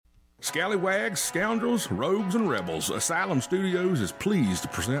Scallywags, scoundrels, rogues, and rebels, Asylum Studios is pleased to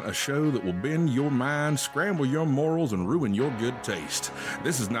present a show that will bend your mind, scramble your morals, and ruin your good taste.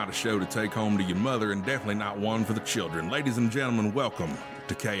 This is not a show to take home to your mother, and definitely not one for the children. Ladies and gentlemen, welcome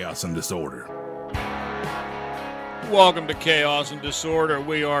to Chaos and Disorder. Welcome to Chaos and Disorder.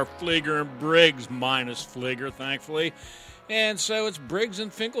 We are Fleeger and Briggs, minus Fleeger, thankfully. And so it's Briggs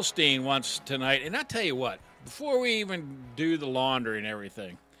and Finkelstein once tonight. And I tell you what, before we even do the laundry and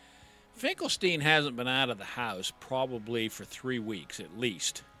everything, Finkelstein hasn't been out of the house probably for 3 weeks at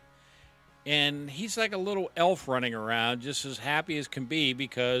least. And he's like a little elf running around, just as happy as can be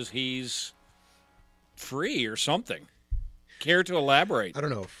because he's free or something. Care to elaborate? I don't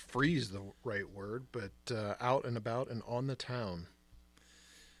know if free is the right word, but out and about and on the town.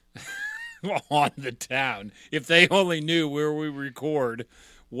 On the town. If they only knew where we record,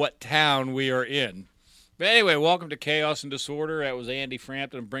 what town we are in. But anyway, welcome to Chaos and Disorder. That was Andy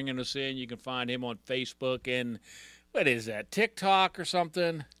Frampton bringing us in. You can find him on Facebook and, what is that, TikTok or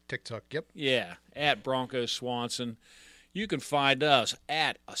something? TikTok, yep. Yeah, at Bronco Swanson. You can find us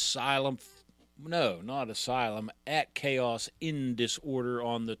at Asylum. No, not Asylum. At Chaos in Disorder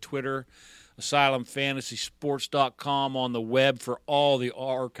on the Twitter. AsylumFantasySports.com on the web for all the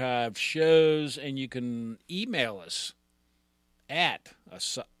archived shows. And you can email us at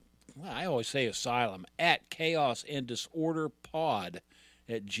I always say Asylum, at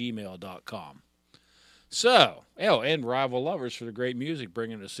chaosanddisorderpod@gmail.com. So, and Rival Lovers for the great music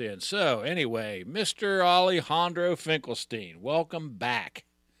bringing us in. So, anyway, Mr. Alejandro Finkelstein, welcome back.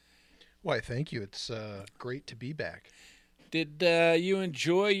 Why, thank you. It's great to be back. Did you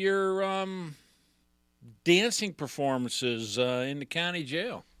enjoy your dancing performances in the county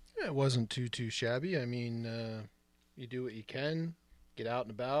jail? Yeah, it wasn't too shabby. I mean, you do what you can. Get out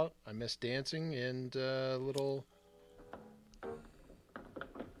and about. I miss dancing and a little...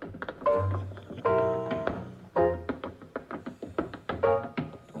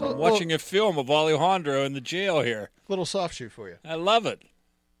 I'm watching a film of Alejandro in the jail here. Little soft shoe for you. I love it.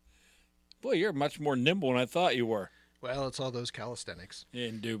 Boy, you're much more nimble than I thought you were. Well, it's all those calisthenics.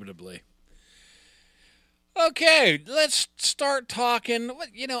 Indubitably. Okay, let's start talking.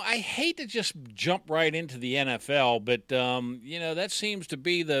 You know, I hate to just jump right into the NFL, but, that seems to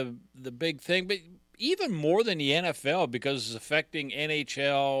be the big thing. But even more than the NFL, because it's affecting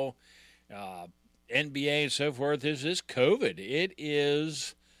NHL, NBA, and so forth, is this COVID. It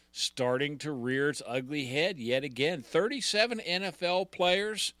is starting to rear its ugly head yet again. 37 NFL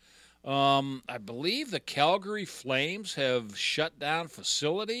players. I believe the Calgary Flames have shut down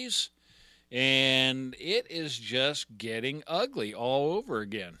facilities. And it is just getting ugly all over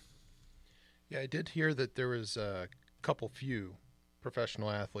again. Yeah, I did hear that there was a few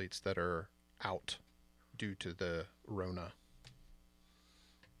professional athletes that are out due to the Rona.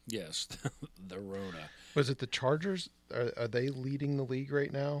 Yes, the Rona. Was it the Chargers? Are they leading the league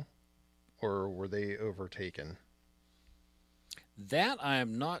right now? Or were they overtaken? That I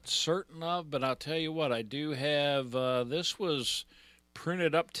am not certain of, but I'll tell you what, I do have, this was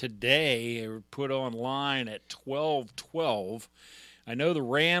printed up today, put online at 12:12. I know the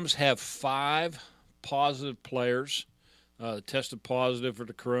Rams have 5 positive players tested positive for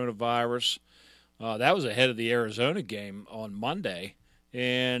the coronavirus. That was ahead of the Arizona game on Monday.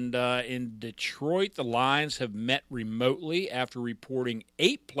 And in Detroit, the Lions have met remotely after reporting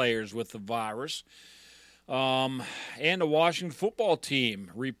 8 players with the virus. And the Washington football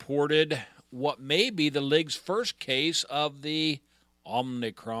team reported what may be the league's first case of the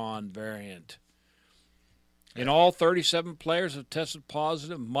Omicron variant. In all, 37 players have tested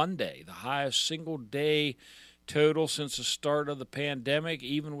positive Monday, the highest single-day total since the start of the pandemic,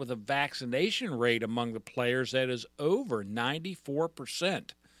 even with a vaccination rate among the players that is over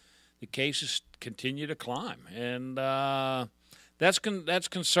 94%. The cases continue to climb, and that's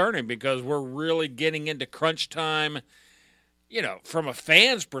concerning because we're really getting into crunch time. You know, from a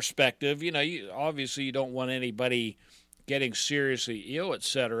fan's perspective, obviously you don't want anybody getting seriously ill,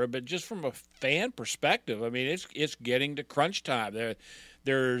 etc. But just from a fan perspective, I mean, it's getting to crunch time.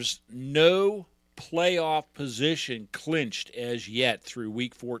 There's no playoff position clinched as yet through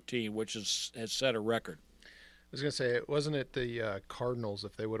Week 14, which has set a record. I was going to say, wasn't it the Cardinals,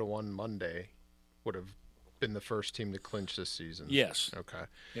 if they would have won Monday, would have been the first team to clinch this season? Yes. Okay.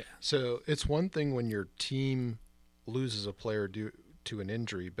 Yeah. So it's one thing when your team loses a player due to an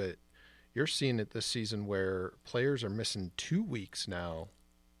injury, but you're seeing it this season where players are missing 2 weeks now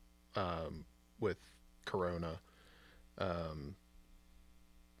with Corona,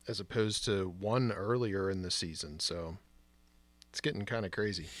 as opposed to 1 earlier in the season. So it's getting kind of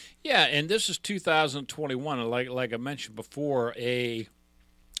crazy. Yeah, and this is 2021. Like I mentioned before, a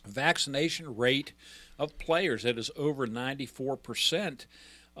vaccination rate of players that is over 94%.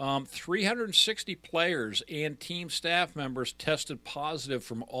 360 players and team staff members tested positive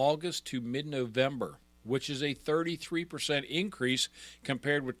from August to mid-November, which is a 33% increase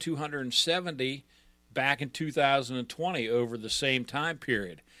compared with 270 back in 2020 over the same time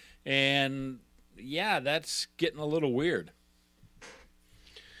period. And, yeah, that's getting a little weird.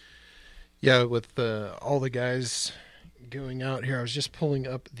 Yeah, with all the guys going out here, I was just pulling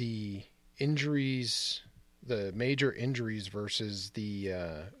up the injuries, the major injuries versus the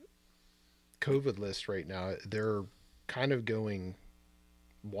COVID list right now. They're kind of going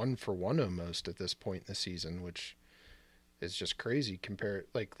one for one almost at this point in the season, which is just crazy. Compared,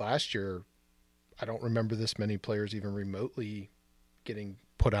 like last year, I don't remember this many players even remotely getting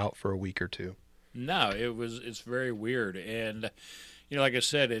put out for a week or two. No, it's very weird. And, like I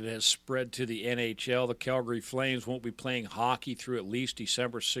said, it has spread to the NHL. The Calgary Flames won't be playing hockey through at least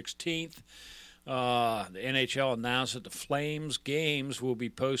December 16th. The NHL announced that the Flames games will be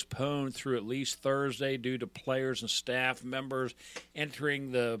postponed through at least Thursday due to players and staff members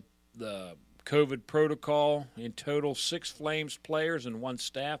entering the COVID protocol. In total, 6 Flames players and 1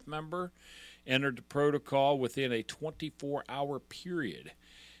 staff member entered the protocol within a 24-hour period.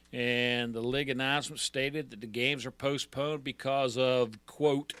 And the league announcement stated that the games are postponed because of,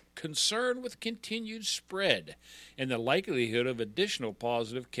 quote, concern with continued spread and the likelihood of additional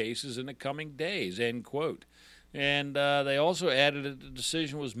positive cases in the coming days, end quote. And they also added that the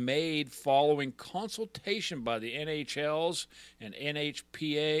decision was made following consultation by the NHLs and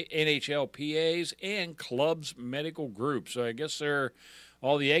NHLPAs and clubs' medical groups. So I guess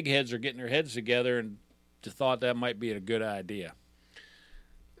all the eggheads are getting their heads together and thought that might be a good idea.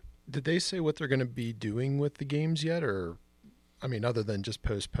 Did they say what they're going to be doing with the games yet? Or, I mean, other than just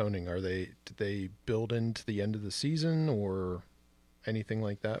postponing, did they build into the end of the season or anything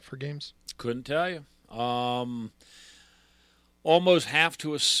like that for games? Couldn't tell you. Almost have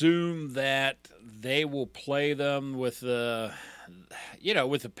to assume that they will play them with the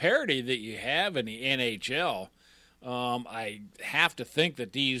parity that you have in the NHL. I have to think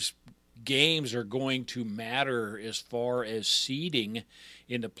that these games are going to matter as far as seeding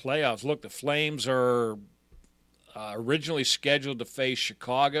in the playoffs. Look, the Flames are originally scheduled to face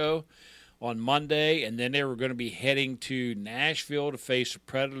Chicago on Monday, and then they were going to be heading to Nashville to face the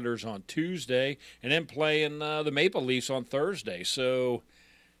Predators on Tuesday, and then playing the Maple Leafs on Thursday. So,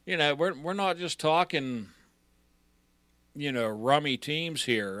 we're not just talking, rummy teams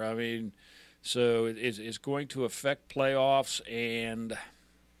here. I mean, so it's going to affect playoffs, and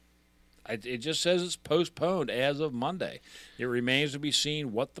it just says it's postponed as of Monday. It remains to be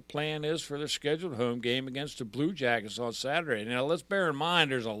seen what the plan is for their scheduled home game against the Blue Jackets on Saturday. Now, let's bear in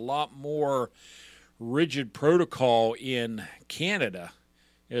mind there's a lot more rigid protocol in Canada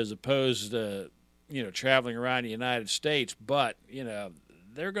as opposed to, traveling around the United States. But,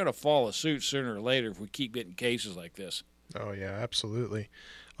 they're going to follow suit sooner or later if we keep getting cases like this. Oh, yeah, absolutely.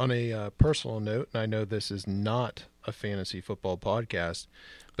 On a personal note, and I know this is not a fantasy football podcast,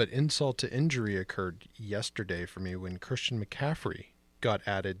 but insult to injury occurred yesterday for me when Christian McCaffrey got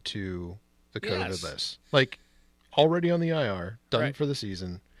added to the COVID list. Like, already on the IR, done for the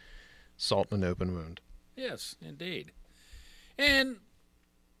season, salt in an open wound. Yes, indeed. And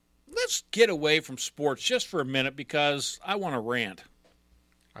let's get away from sports just for a minute because I want to rant.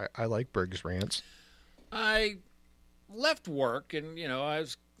 I like Briggs rants. I left work and, I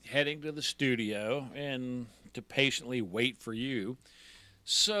was heading to the studio and to patiently wait for you.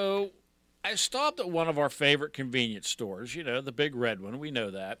 So I stopped at one of our favorite convenience stores, the big red one. We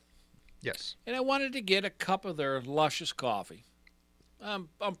know that. Yes. And I wanted to get a cup of their luscious coffee. I'm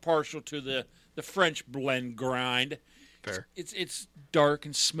partial to the French blend grind. Fair. It's dark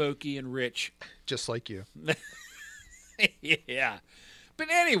and smoky and rich. Just like you. Yeah. But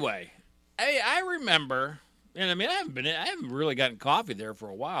anyway, I remember, and I mean I haven't really gotten coffee there for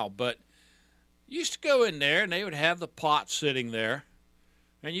a while, but used to go in there and they would have the pot sitting there.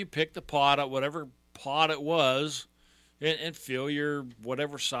 And you pick the pot up, whatever pot it was, and fill your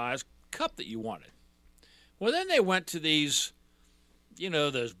whatever size cup that you wanted. Well, then they went to these,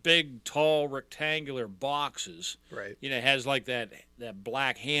 those big, tall, rectangular boxes. Right. It has like that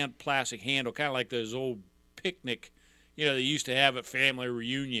black plastic handle, kind of like those old picnic, they used to have at family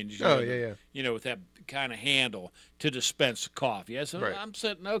reunions. Yeah. With that kind of handle to dispense coffee. So right. I'm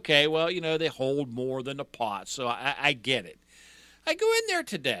sitting, okay, well, they hold more than a pot, so I get it. I go in there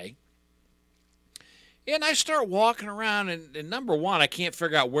today, and I start walking around, and number one, I can't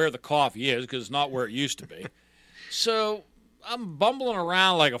figure out where the coffee is because it's not where it used to be. So I'm bumbling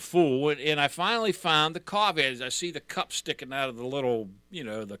around like a fool, and I finally found the coffee. As I see the cup sticking out of the little,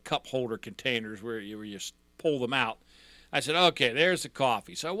 the cup holder containers where you pull them out. I said, okay, there's the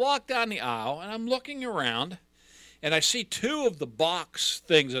coffee. So I walk down the aisle, and I'm looking around, and I see two of the box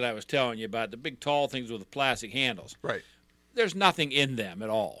things that I was telling you about, the big tall things with the plastic handles. Right. There's nothing in them at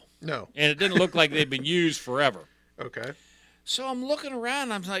all. No. And it didn't look like they'd been used forever. Okay. So I'm looking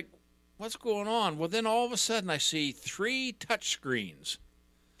around, and I'm like, what's going on? Well, then all of a sudden I see 3 touch screens.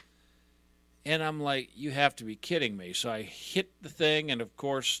 And I'm like, you have to be kidding me. So I hit the thing, and of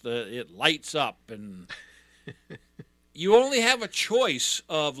course it lights up, and you only have a choice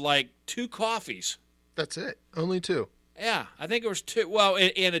of like 2 coffees. That's it. Only 2. Yeah, I think it was 2. Well,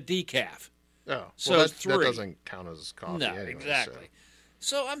 and a decaf. Oh, so well, 3. That doesn't count as coffee. No, anyway, exactly.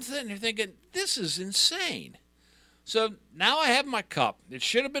 So I'm sitting there thinking, this is insane. So now I have my cup. It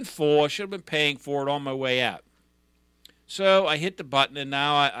should have been full. I should have been paying for it on my way out. So I hit the button, and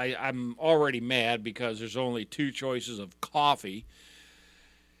now I'm already mad because there's only 2 choices of coffee.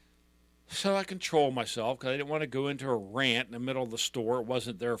 So I control myself because I didn't want to go into a rant in the middle of the store. It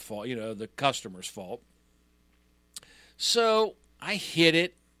wasn't their fault, the customer's fault. So I hit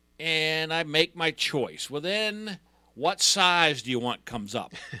it, and I make my choice. Well, then what size do you want comes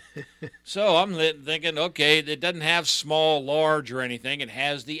up? So I'm thinking, okay, it doesn't have small, large, or anything. It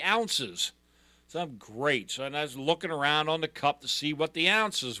has the ounces. So I'm great. So I was looking around on the cup to see what the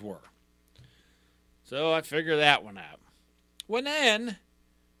ounces were. So I figure that one out. Well, then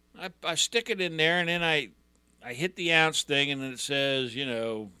I stick it in there, and then I hit the ounce thing, and then it says,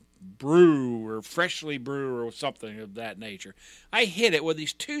 brew or freshly brew or something of that nature. I hit it, well,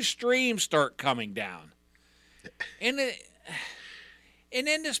 these 2 streams start coming down. And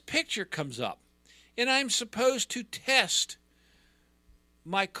then this picture comes up, and I'm supposed to test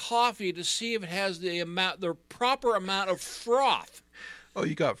my coffee to see if it has the proper amount of froth. Oh,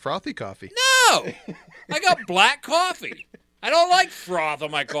 you got frothy coffee? No, I got black coffee. I don't like froth on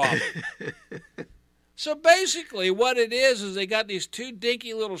my coffee. So basically what it is they got these 2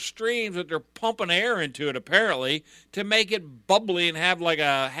 dinky little streams that they're pumping air into it, apparently, to make it bubbly and have like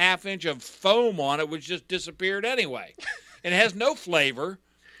a ½ inch of foam on it, which just disappeared anyway. And it has no flavor.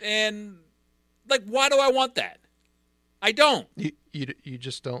 And, like, why do I want that? I don't. You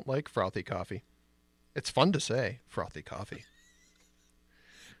just don't like frothy coffee. It's fun to say, frothy coffee.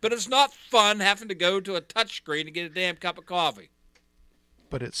 But it's not fun having to go to a touchscreen to get a damn cup of coffee.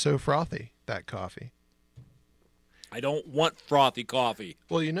 But it's so frothy, that coffee. I don't want frothy coffee.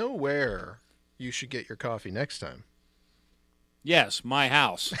 Well, you know where you should get your coffee next time? Yes, my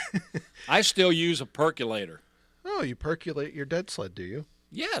house. I still use a percolator. Oh, you percolate your dead sled, do you?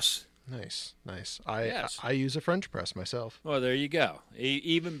 Yes. Nice. Yes. I use a French press myself. Well, there you go.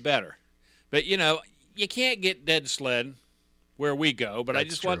 Even better. But, you can't get dead sled where we go, but I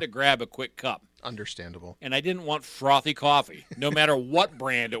just wanted to grab a quick cup. Understandable. And I didn't want frothy coffee, no matter what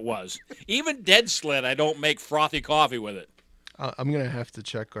brand it was. Even dead sled, I don't make frothy coffee with it. I'm going to have to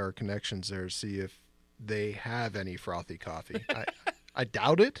check our connections there to see if they have any frothy coffee. I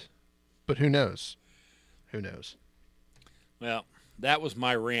doubt it, but who knows? Who knows? Well, that was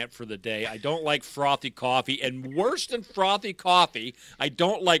my rant for the day. I don't like frothy coffee, and worse than frothy coffee, I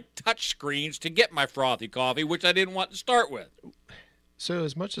don't like touch screens to get my frothy coffee, which I didn't want to start with. So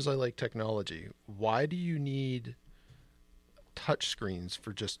as much as I like technology, why do you need touch screens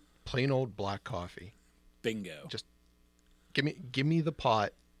for just plain old black coffee? Bingo. Just give me the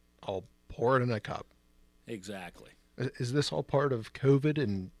pot. I'll pour it in a cup. Exactly. Is this all part of COVID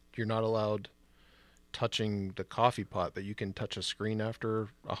and you're not allowed touching the coffee pot, but you can touch a screen after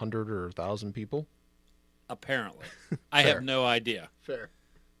 100 or 1,000 people? Apparently. I have no idea. Fair.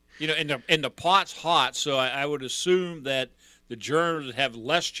 And the pot's hot, so I would assume that the germs have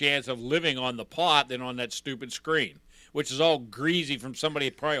less chance of living on the pot than on that stupid screen, which is all greasy from somebody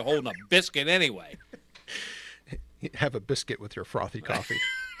probably holding a biscuit anyway. Have a biscuit with your frothy coffee.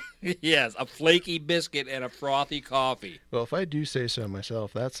 Yes, a flaky biscuit and a frothy coffee. Well, if I do say so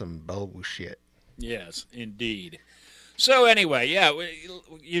myself, that's some bullshit. Yes, indeed. So anyway, yeah,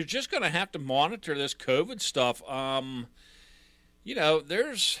 you're just going to have to monitor this COVID stuff.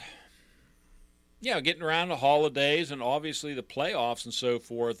 There's... getting around the holidays and obviously the playoffs and so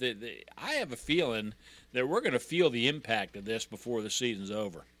forth, I have a feeling that we're going to feel the impact of this before the season's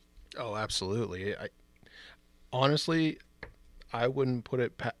over. Oh, absolutely. Honestly, I wouldn't put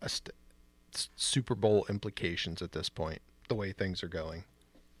it past Super Bowl implications at this point, the way things are going.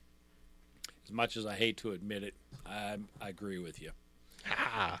 As much as I hate to admit it, I agree with you.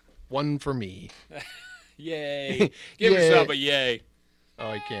 One for me. Yay. Give yourself a yay. Oh,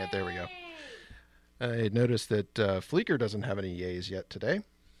 I can't. There we go. I noticed that Fleeger doesn't have any yays yet today.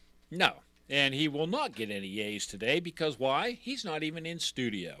 No, and he will not get any yays today because why? He's not even in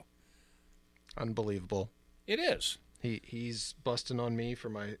studio. Unbelievable. It is. He's busting on me for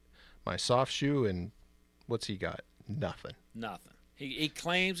my soft shoe, and what's he got? Nothing. Nothing. He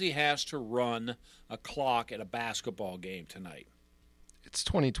claims he has to run a clock at a basketball game tonight. It's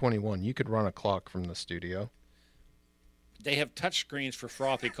 2021. You could run a clock from the studio. They have touch screens for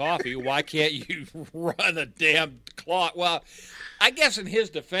Frothy Coffee. Why can't you run a damn clock? Well, I guess in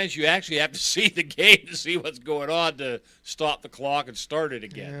his defense, you actually have to see the game to see what's going on to stop the clock and start it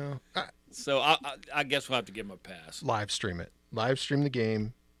again. Yeah. So I guess we'll have to give him a pass. Live stream it. Live stream the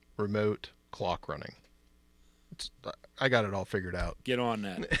game. Remote clock running. I got it all figured out. Get on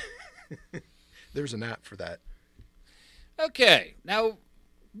that. There's an app for that. Okay. Now,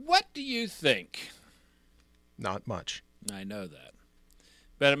 what do you think? Not much. I know that.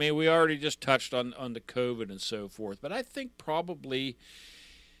 But, I mean, we already just touched on the COVID and so forth. But I think probably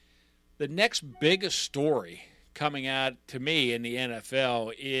the next biggest story coming out to me in the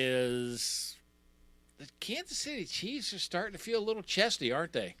NFL is the Kansas City Chiefs are starting to feel a little chesty,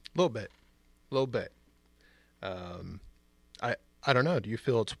 aren't they? A little bit. I don't know. Do you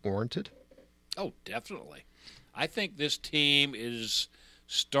feel it's warranted? Oh, definitely. I think this team is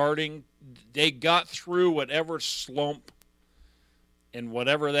starting. They got through whatever slump and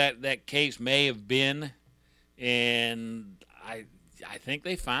whatever that case may have been, and I think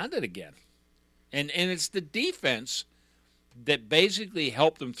they found it again. And it's the defense that basically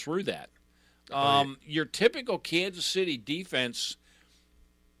helped them through that. Your typical Kansas City defense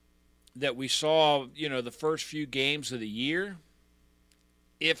that we saw, the first few games of the year,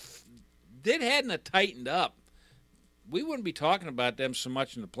 if they hadn't tightened up, we wouldn't be talking about them so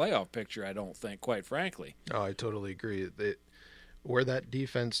much in the playoff picture, I don't think, quite frankly. Oh, I totally agree. Where that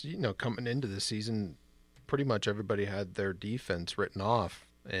defense, coming into the season, pretty much everybody had their defense written off.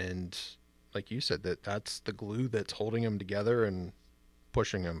 And like you said, that's the glue that's holding them together and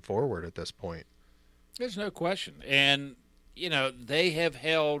pushing them forward at this point. There's no question. And, they have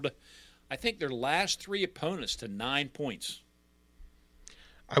held, I think, their last three opponents to 9 points.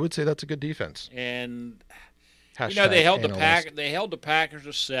 I would say that's a good defense. And Hashtag they held analyst. They held the Packers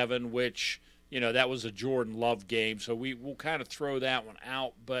to 7, which that was a Jordan Love game, so we'll kind of throw that one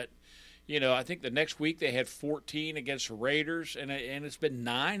out. But I think the next week they had 14 against the Raiders, and it's been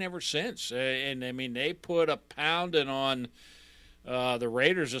 9 ever since. And I mean, they put a pounding on the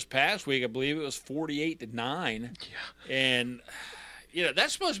Raiders this past week. I believe it was 48-9. Yeah. And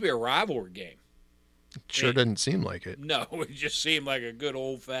that's supposed to be a rivalry game. Sure didn't seem like it. No, it just seemed like a good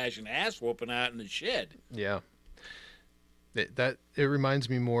old-fashioned ass-whooping out in the shed. Yeah. It reminds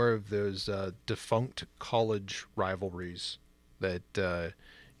me more of those defunct college rivalries that, the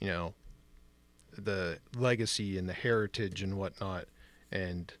legacy and the heritage and whatnot.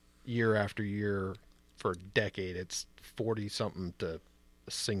 And year after year for a decade, it's 40-something to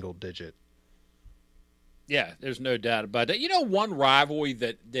a single digit. Yeah, there's no doubt about that. One rivalry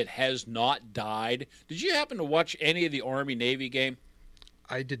that has not died. Did you happen to watch any of the Army-Navy game?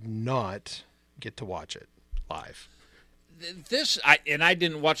 I did not get to watch it live. I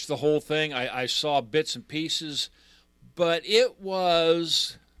didn't watch the whole thing. I saw bits and pieces, but it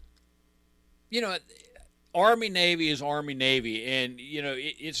was, Army-Navy is Army-Navy, and,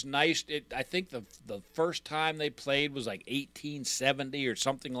 it's nice. I think the first time they played was like 1870 or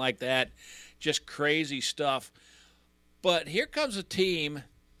something like that. Just crazy stuff. But here comes a team,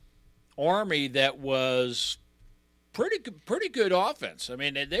 Army, that was pretty good offense. I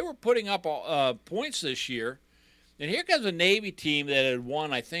mean, they were putting up points this year. And here comes a Navy team that had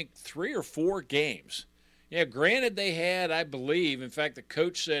won, I think, 3 or 4 games. Yeah, granted they had, I believe, in fact, the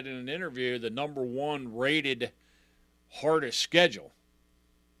coach said in an interview, the number 1 rated hardest schedule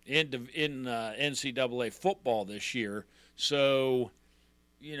in NCAA football this year. So,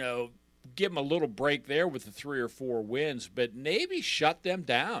 give them a little break there with the 3 or 4 wins. But Navy shut them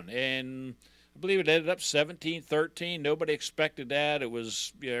down, and I believe it ended up 17-13. Nobody expected that. It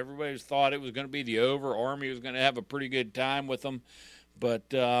was, everybody thought it was going to be the over. Army was going to have a pretty good time with them. But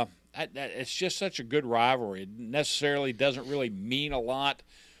it's just such a good rivalry. It necessarily doesn't really mean a lot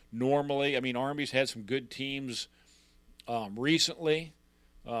normally. I mean, Army's had some good teams recently.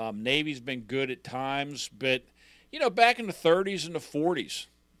 Navy's been good at times. But, back in the 30s and the 40s,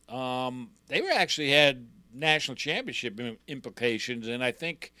 they were actually had national championship implications, and I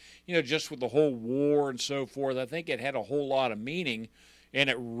think, just with the whole war and so forth, I think it had a whole lot of meaning, and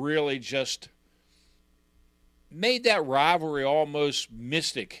it really just made that rivalry almost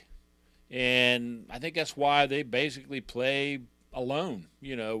mystic. And I think that's why they basically play alone,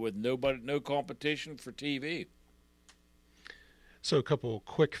 with no competition for TV. So a couple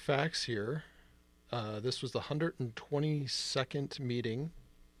quick facts here. This was the 122nd meeting.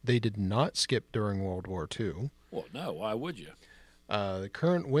 They did not skip during World War II. Well, no, why would you? The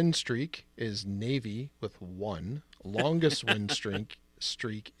current win streak is Navy with 1. Longest win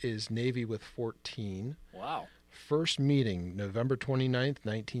streak is Navy with 14. Wow. First meeting, November 29th,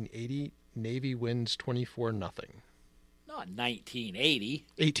 1980. Navy wins 24-0. Not 1980.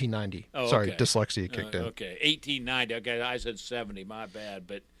 1890. Oh, Sorry, okay. Dyslexia kicked in. Okay, 1890. Okay, I said 70. My bad.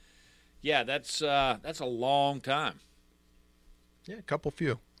 But yeah, that's a long time. Yeah, couple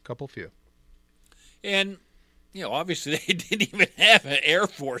few. And obviously they didn't even have an Air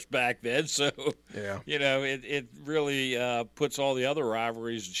Force back then, so yeah, it really puts all the other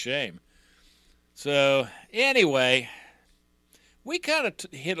rivalries to shame. So anyway, we kind of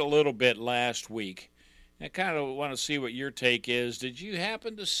hit a little bit last week. I kind of want to see what your take is. Did you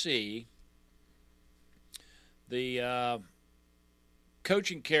happen to see the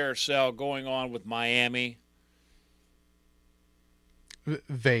coaching carousel going on with Miami?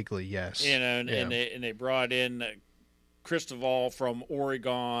 Vaguely, yes. And they brought in Cristobal from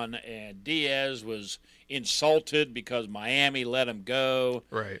Oregon, and Diaz was insulted because Miami let him go.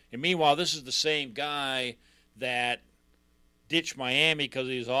 Right. And meanwhile, this is the same guy that ditched Miami because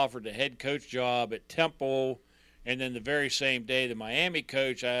he was offered the head coach job at Temple, and then the very same day the Miami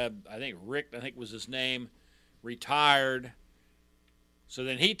coach, I think Rick, was his name, retired. So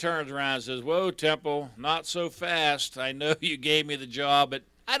then he turns around and says, "Whoa, Temple, not so fast. I know you gave me the job, but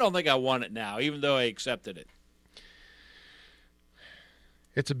I don't think I want it now, even though I accepted it."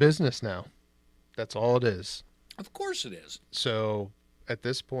 It's a business now. That's all it is. Of course it is. So at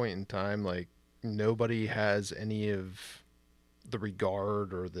this point in time, like, nobody has any of the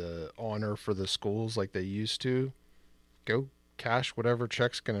regard or the honor for the schools like they used to. Go cash whatever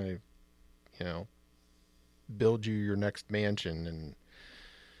check's going to, build you your next mansion. And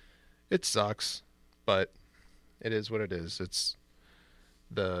it sucks, but it is what it is. It's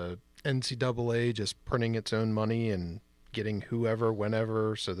the NCAA just printing its own money and getting whoever,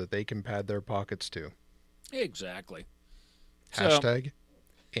 whenever, so that they can pad their pockets too. Exactly. Hashtag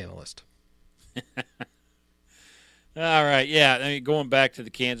analyst. All right, yeah. I mean, going back to the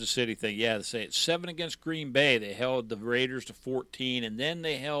Kansas City thing, yeah, they say it's 7 against Green Bay. They held the Raiders to 14, and then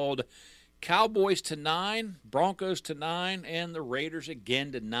they held Cowboys to 9, Broncos to 9, and the Raiders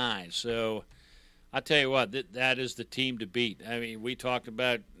again to 9. So I tell you what, that is the team to beat. I mean, we talked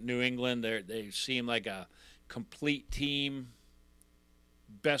about New England. They seem like a complete team,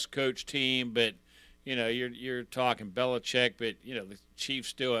 best coach team, but you're talking Belichick, but the Chiefs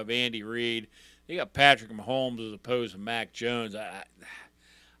still have Andy Reid. They got Patrick Mahomes as opposed to Mac Jones.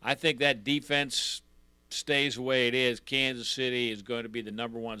 I think that defense stays the way it is. Kansas City is going to be the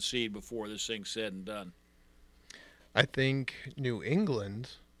number 1 seed before this thing's said and done. I think New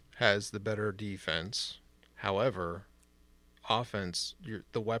England has the better defense. However, offense,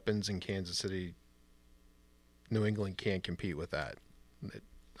 the weapons in Kansas City, New England can't compete with that.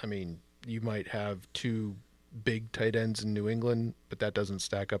 I mean, you might have 2 big tight ends in New England, but that doesn't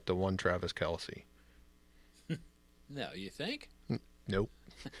stack up to 1 Travis Kelce. No, you think? Nope.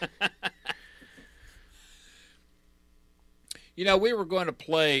 We were going to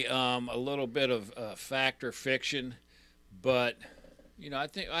play a little bit of fact or fiction, but I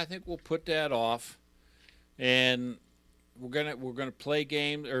think we'll put that off, and we're gonna play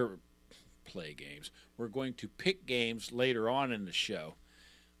games. We're going to pick games later on in the show.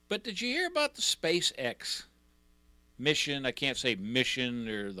 But did you hear about the SpaceX mission? I can't say mission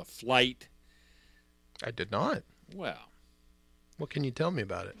or the flight. I did not. Well, what can you tell me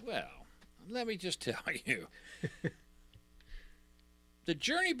about it? Well, let me just tell you. The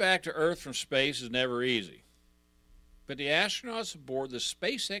journey back to Earth from space is never easy. But the astronauts aboard the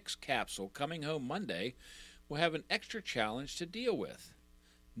SpaceX capsule coming home Monday will have an extra challenge to deal with.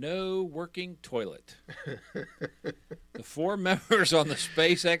 No working toilet. The 4 members on the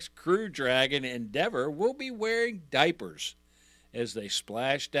SpaceX Crew Dragon Endeavour will be wearing diapers as they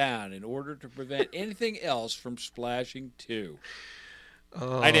splash down in order to prevent anything else from splashing too.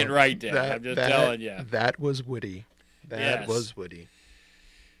 I didn't write that. I'm just telling you. That was witty. Yes. Was witty.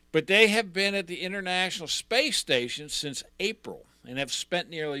 But they have been at the International Space Station since April and have spent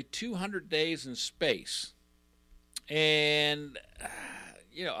nearly 200 days in space. And,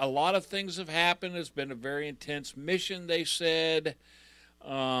 a lot of things have happened. It's been a very intense mission, they said.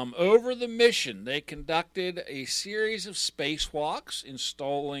 Over the mission, they conducted a series of spacewalks,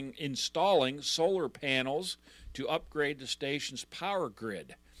 installing solar panels to upgrade the station's power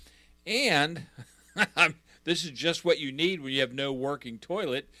grid. And This is just what you need when you have no working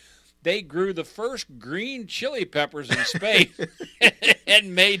toilet. They grew the first green chili peppers in space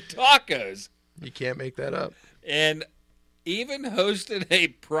and made tacos. You can't make that up. And even hosted a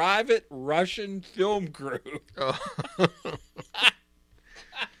private Russian film crew. Oh.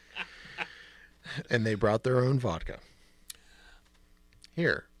 And they brought their own vodka.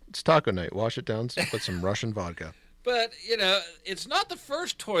 Here, it's taco night. Wash it down with some Russian vodka. But, it's not the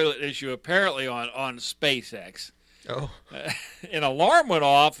first toilet issue, apparently, on SpaceX. Oh. An alarm went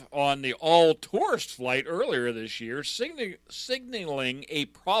off on the all-tourist flight earlier this year, signaling a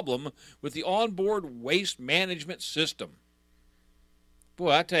problem with the onboard waste management system.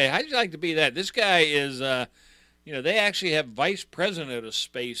 Boy, I tell you, how'd you like to be that? This guy is, they actually have vice president of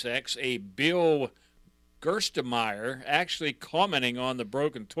SpaceX, a Bill Gerstenmaier, actually commenting on the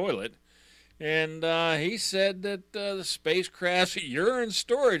broken toilet. And he said that the spacecraft's urine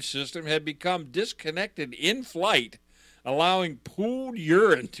storage system had become disconnected in flight, allowing pooled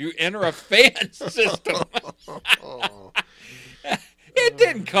urine to enter a fan system. It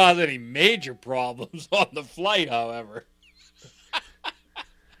didn't cause any major problems on the flight, however.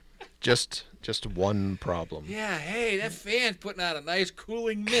 Just one problem. Yeah, hey, that fan's putting out a nice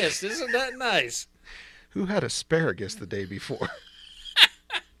cooling mist. Isn't that nice? Who had asparagus the day before?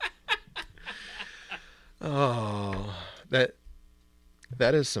 Oh, that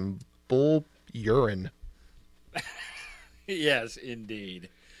is some bull urine. Yes, indeed.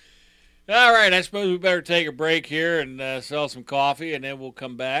 All right, I suppose we better take a break here and sell some coffee, and then we'll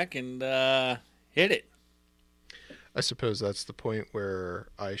come back and hit it. I suppose that's the point where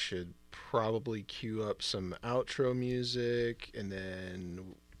I should probably cue up some outro music, and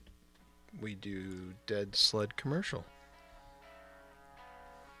then we do Dead Sled commercial.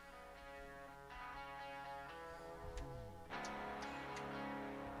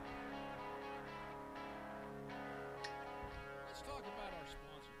 Let's talk about our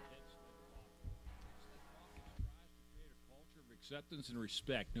sponsor, Dead Sled Coffee. Dead Sled Coffee strives to create a culture of acceptance and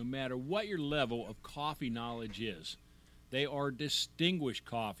respect, no matter what your level of coffee knowledge is. They are distinguished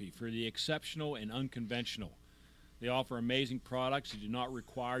coffee for the exceptional and unconventional. They offer amazing products that do not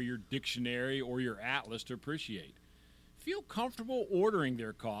require your dictionary or your atlas to appreciate. Feel comfortable ordering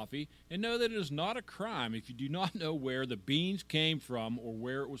their coffee and know that it is not a crime if you do not know where the beans came from or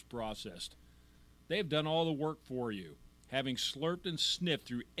where it was processed. They have done all the work for you, having slurped and sniffed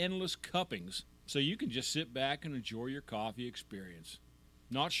through endless cuppings, so you can just sit back and enjoy your coffee experience.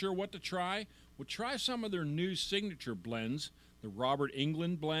 Not sure what to try? Well, try some of their new signature blends, the Robert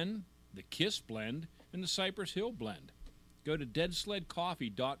England blend, the Kiss blend, and the Cypress Hill blend. Go to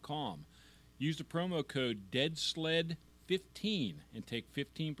deadsledcoffee.com. Use the promo code DEADSLED15 and take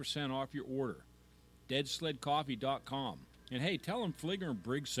 15% off your order. deadsledcoffee.com. And hey, tell them Fleeger and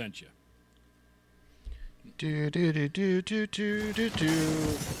Briggs sent you. Do do do do do do do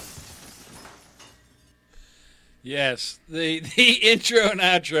do. Yes, the intro and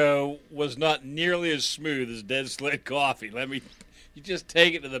outro was not nearly as smooth as Dead Sled Coffee. You just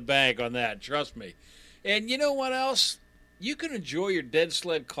take it to the bank on that, trust me. And you know what else? You can enjoy your Dead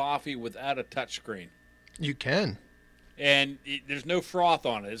Sled Coffee without a touchscreen. You can. And there's no froth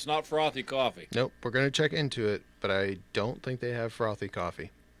on it. It's not frothy coffee. Nope, we're going to check into it, but I don't think they have frothy coffee.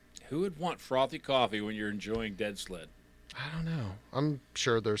 Who would want frothy coffee when you're enjoying Dead Sled? I don't know. I'm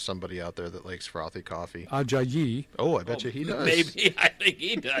sure there's somebody out there that likes frothy coffee. Ajayi. Oh, I bet you he does. Maybe. I think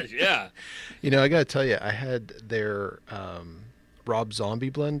he does, yeah. I got to tell you, I had their Rob Zombie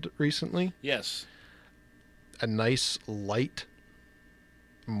blend recently. Yes. A nice light,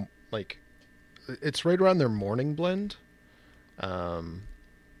 it's right around their morning blend.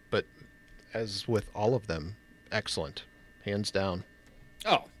 But as with all of them, excellent. Hands down.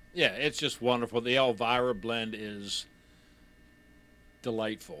 Oh, yeah, it's just wonderful. The Elvira blend is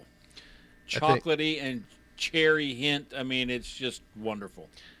delightful. Chocolatey and cherry hint. I mean, it's just wonderful.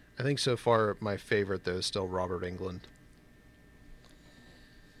 I think so far my favorite, though, is still Robert England.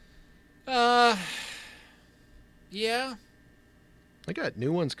 Yeah. I got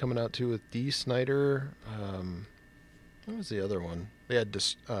new ones coming out, too, with D. Snyder. What was the other one? They had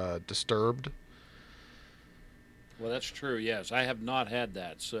Disturbed. Well, that's true, yes. I have not had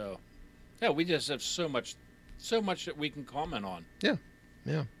that, so... Yeah, we just have so much that we can comment on. Yeah.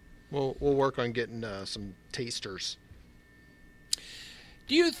 We'll work on getting some tasters.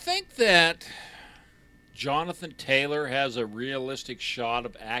 Do you think that Jonathan Taylor has a realistic shot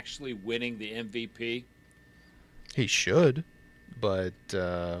of actually winning the MVP? He should, but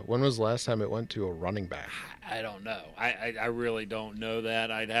when was the last time it went to a running back? I don't know. I really don't know that.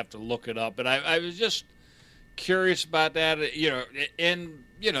 I'd have to look it up. But I was just curious about that. And,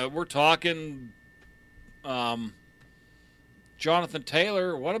 we're talking Jonathan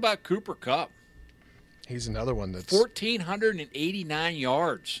Taylor. What about Cooper Kupp? He's another one that's 1,489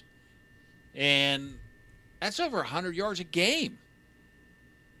 yards. And that's over 100 yards a game.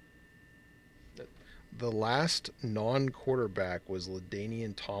 the last non-quarterback was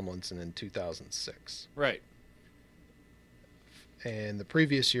LaDainian Tomlinson in 2006. Right. And the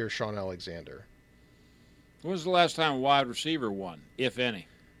previous year, Sean Alexander. When was the last time a wide receiver won, if any?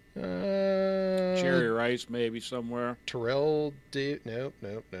 Jerry Rice, maybe somewhere. Terrell nope.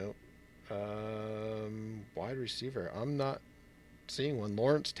 Wide receiver. I'm not seeing one.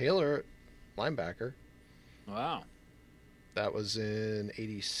 Lawrence Taylor, linebacker. Wow. That was in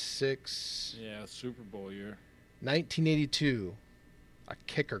 86. Yeah, Super Bowl year. 1982. A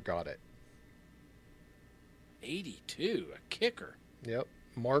kicker got it. 82, a kicker. Yep.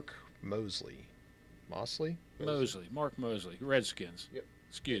 Mark Mosley. Mark Mosley. Redskins. Yep.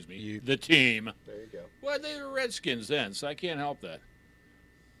 Excuse me. The team. There you go. Well, they were Redskins then, so I can't help that.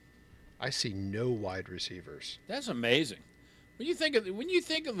 I see no wide receivers. That's amazing. When you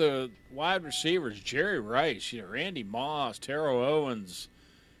think of the wide receivers, Jerry Rice, Randy Moss, Terrell Owens,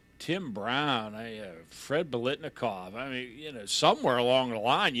 Tim Brown, Fred Biletnikoff. I mean, somewhere along the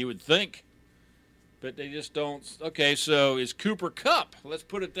line you would think, but they just don't. Okay, so is Cooper Kupp? Let's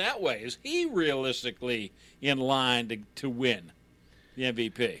put it that way. Is he realistically in line to win the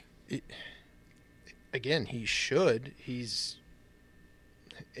MVP? Again, he should.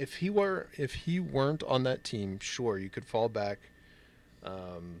 If he weren't on that team, sure, you could fall back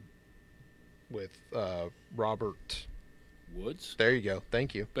with Robert Woods. There you go.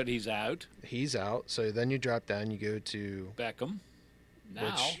 Thank you. But he's out. He's out. So then you drop down. You go to Beckham.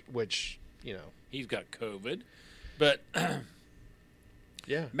 Now, which he's got COVID, but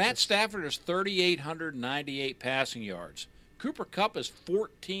yeah. Matt Stafford has 3,898 passing yards. Cooper Kupp has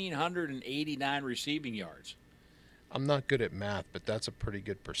 1,489 receiving yards. I'm not good at math, but that's a pretty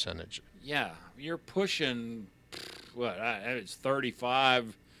good percentage. Yeah, you're pushing, it's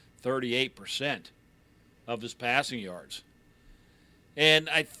 35, 38% of his passing yards. And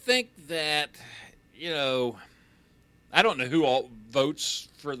I think that, I don't know who all votes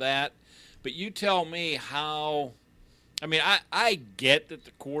for that, but you tell me how. I mean, I get that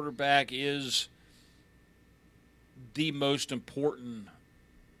the quarterback is the most important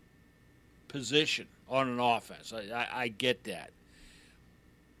position on an offense. I get that.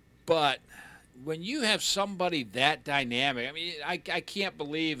 But when you have somebody that dynamic, I mean, I can't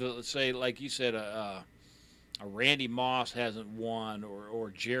believe that, let's say, like you said, a Randy Moss hasn't won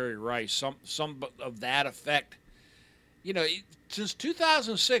or Jerry Rice, some of that effect. Since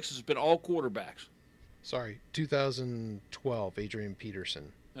 2006, it's been all quarterbacks. Sorry, 2012, Adrian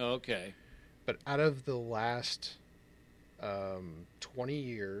Peterson. Oh, okay. But out of the last 20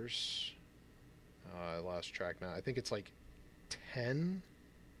 years, I lost track now. I think it's like 8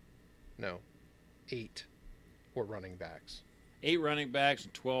 were running backs. 8 running backs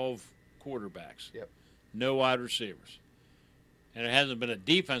and 12 quarterbacks. Yep. No wide receivers. And it hasn't been a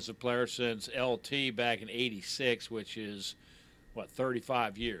defensive player since LT back in 86, which is,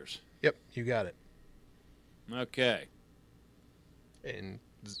 35 years. Yep, you got it. Okay. And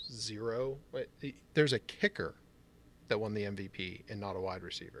 0. There's a kicker that won the MVP and not a wide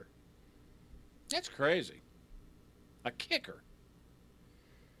receiver. That's crazy. A kicker.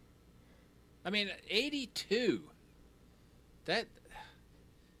 I mean, 82. I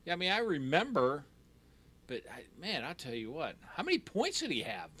remember, but I'll tell you what. How many points did he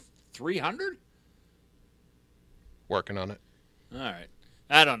have? 300? Working on it. All right.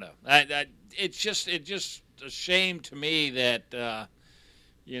 I don't know. It's just a shame to me that that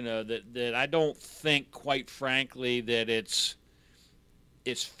I don't think, quite frankly, that it's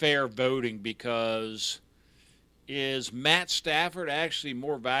fair voting, because is Matt Stafford actually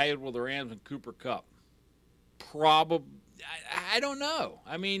more valuable to the Rams than Cooper Kupp? Probably. I don't know.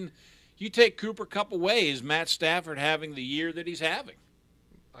 I mean, you take Cooper Kupp away, is Matt Stafford having the year that he's having?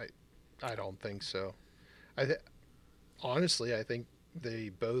 I don't think so. Honestly, I think they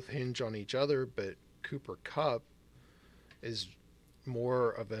both hinge on each other, but Cooper Kupp is more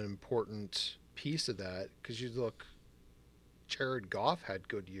of an important piece of that, because you look, Jared Goff had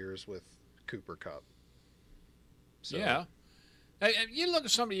good years with Cooper Kupp. So. Yeah. You look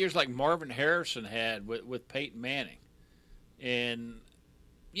at some of the years like Marvin Harrison had with Peyton Manning. And,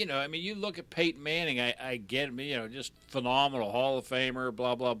 you look at Peyton Manning, I get him, just phenomenal, Hall of Famer,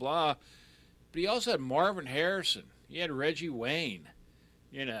 blah, blah, blah. But he also had Marvin Harrison. He had Reggie Wayne,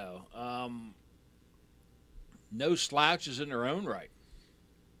 no slouches in their own right.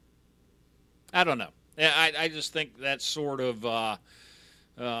 I don't know. I just think that's sort of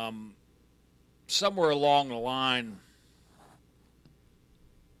somewhere along the line,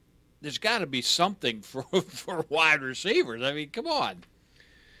 there's got to be something for wide receivers. I mean, come on.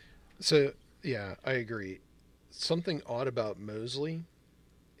 So, yeah, I agree. Something odd about Mosley,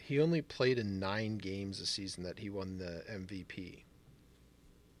 he only played in 9 games this season that he won the MVP.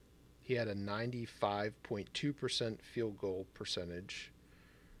 He had a 95.2% field goal percentage.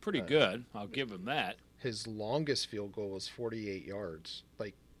 Pretty good. I'll give him that. His longest field goal was 48 yards.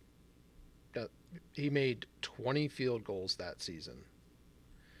 Like, he made 20 field goals that season.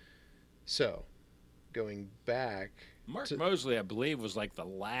 So, going back... Mark Mosley, I believe, was like the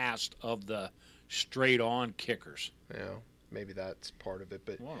last of the straight-on kickers. Yeah, maybe that's part of it.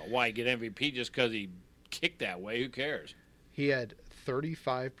 But I don't know why he get MVP just because he kicked that way. Who cares? He had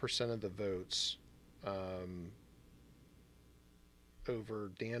 35% of the votes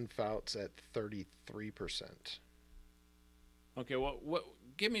over Dan Fouts at 33%. Okay, what?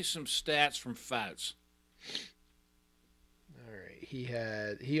 Give me some stats from Fouts. All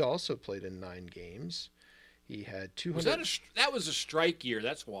right, he also played in 9 games. He had 200. That was a strike year.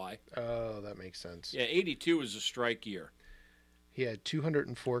 That's why. Oh, that makes sense. Yeah, 82 was a strike year. He had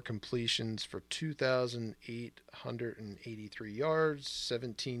 204 completions for 2,883 yards,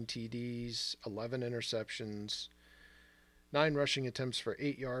 17 TDs, 11 interceptions, 9 rushing attempts for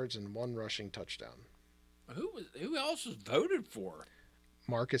 8 yards, and 1 rushing touchdown. Who else was voted for?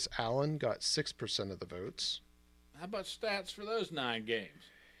 Marcus Allen got 6% of the votes. How about stats for those 9 games?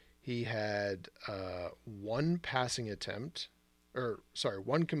 He had 1 passing attempt,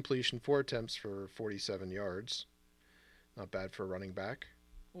 1 completion, 4 attempts for 47 yards. Not bad for a running back.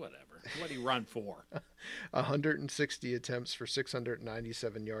 Whatever. What did he run for? 160 attempts for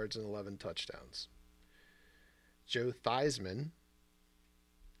 697 yards and 11 touchdowns. Joe Theismann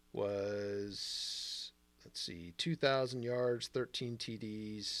was, 2,000 yards, 13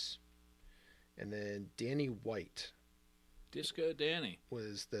 TDs. And then Danny White. Disco Danny.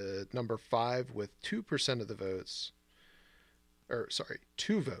 Was the number 5 with 2% of the votes.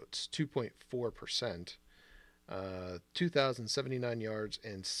 2 votes, 2.4%. 2,079 yards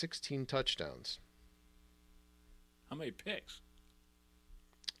and 16 touchdowns. How many picks?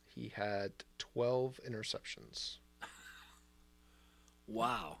 He had 12 interceptions.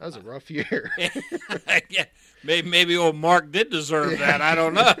 Wow. That was a rough year. Yeah, maybe old Mark did deserve that. I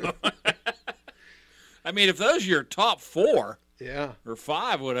don't know. I mean, if those are your top 4 or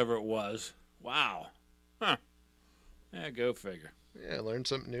 5, whatever it was, wow. Huh. Yeah, go figure. Yeah, learn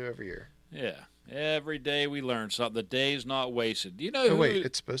something new every year. Yeah. Every day we learn something. The day's not wasted. Do you know wait,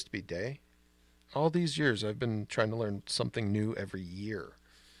 it's supposed to be day? All these years I've been trying to learn something new every year.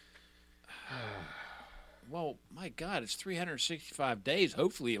 Well, my God, it's 365 days.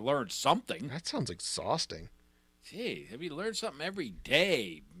 Hopefully you learned something. That sounds exhausting. Gee, if you learn something every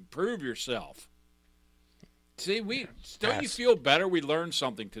day, improve yourself. See, don't you feel better we learned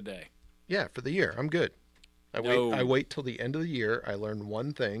something today? Yeah, for the year. I'm good. I wait till the end of the year. I learn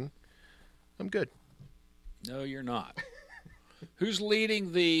one thing. I'm good. No, you're not. Who's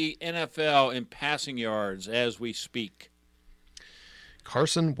leading the NFL in passing yards as we speak?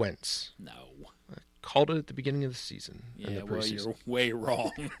 Carson Wentz. No. I called it at the beginning of the season. Yeah, well, you're way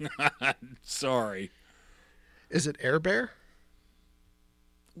wrong. Sorry. Is it Air Bear?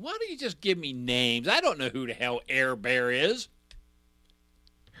 Why don't you just give me names? I don't know who the hell Air Bear is.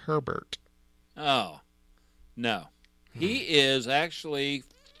 Herbert. Oh, no. He is actually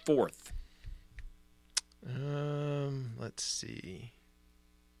 4th. Let's see.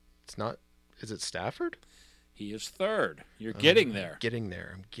 It's not. Is it Stafford? He is 3rd. You're getting there. I'm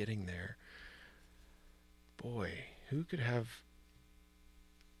getting there. Boy, who could have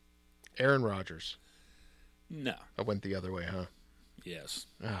Aaron Rodgers? No. I went the other way, huh? Yes.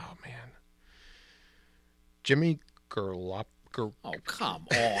 Oh man. Jimmy Oh, come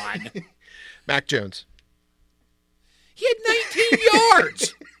on. Mac Jones. He had 19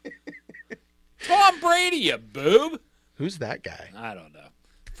 yards. Tom Brady, you boob. Who's that guy? I don't know.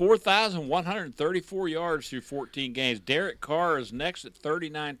 4,134 yards through 14 games. Derek Carr is next at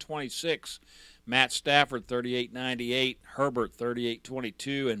 39.26. Matt Stafford, 38.98. Herbert,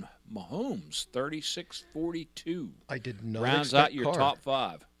 38.22. And Mahomes, 36.42. I did not rounds expect out your Carr. top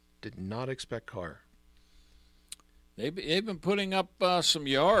 5. Did not expect Carr. They've been putting up some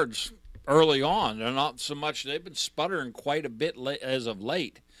yards early on. They're not so much. They've been sputtering quite a bit as of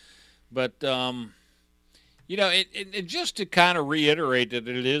late. But, it just to kind of reiterate that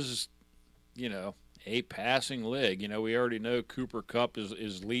it is, a passing league. We already know Cooper Kupp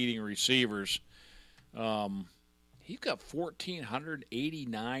is leading receivers. He's got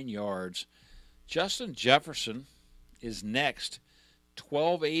 1,489 yards. Justin Jefferson is next,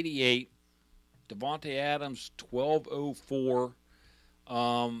 1,288. Devontae Adams, 1204.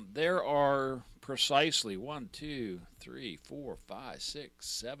 There are precisely 1, 2, 3, 4, 5, 6,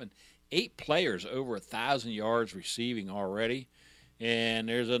 7, 8 players over 1,000 yards receiving already. And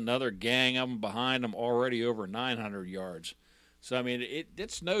there's another gang of them behind them already over 900 yards. So, I mean,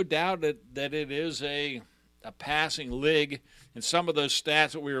 it's no doubt that it is a passing league. And some of those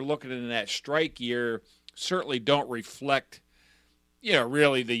stats that we were looking at in that strike year certainly don't reflect,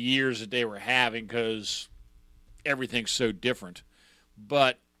 really the years that they were having because everything's so different.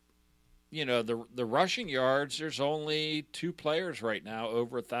 But, the rushing yards, there's only 2 players right now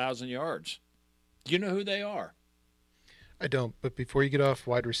over 1,000 yards. Do you know who they are? I don't, but before you get off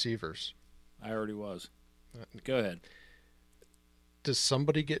wide receivers. I already was. Go ahead. Does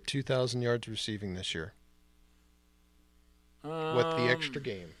somebody get 2,000 yards receiving this year? With the extra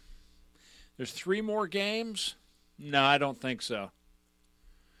game. There's 3 more games? No, I don't think so.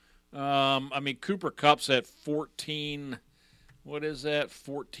 Cooper Kupp's at 14. What is that?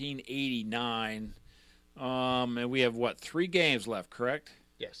 1489. And we have, 3 games left, correct?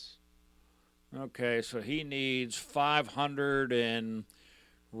 Yes. Okay, so he needs 500 and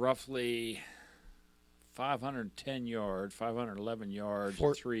roughly 510 yards, 511 yards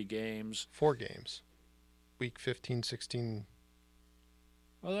in 3 games. 4 games. Week 15, 16.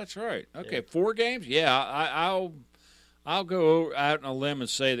 Oh, that's right. Okay, yeah. 4 games? Yeah, I'll go out on a limb and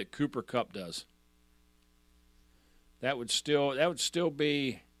say that Cooper Kupp does. That would still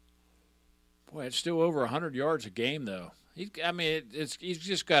be, it's still over 100 yards a game though. He's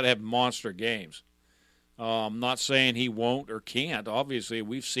just got to have monster games. I'm not saying he won't or can't. Obviously,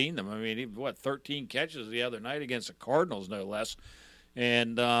 we've seen them. 13 catches the other night against the Cardinals, no less.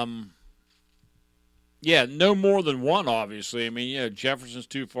 And, no more than 1, obviously. Jefferson's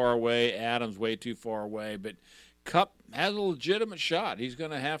too far away, Adams way too far away. But Kupp has a legitimate shot. He's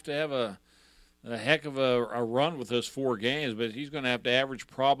going to have a heck of a run with those 4 games, but he's going to have to average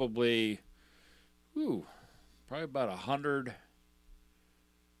probably about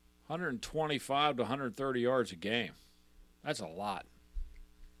 125 to 130 yards a game. That's a lot.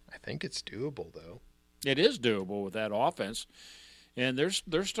 I think it's doable, though. It is doable with that offense. And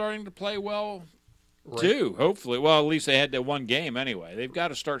they're starting to play well, too, hopefully. Well, at least they had that 1 game anyway. They've got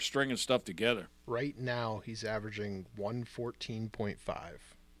to start stringing stuff together. Right now, he's averaging 114.5.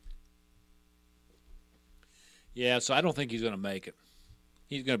 Yeah, so I don't think he's going to make it.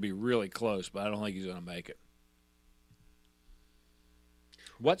 He's going to be really close, but I don't think he's going to make it.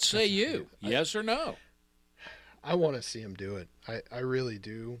 What say you? Yes or no? I want to see him do it. I really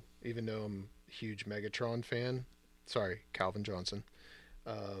do, even though I'm a huge Megatron fan. Sorry, Calvin Johnson.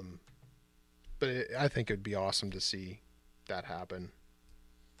 But I think it would be awesome to see that happen.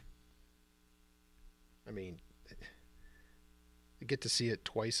 You get to see it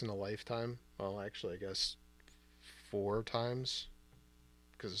twice in a lifetime. Well, actually, I guess 4 times.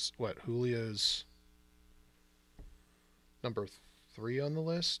 Because, Julio's number 3 on the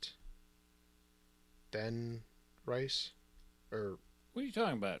list? Then Rice? Or what are you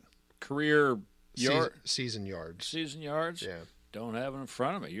talking about? Career season yards. Season yards? Yeah. Don't have it in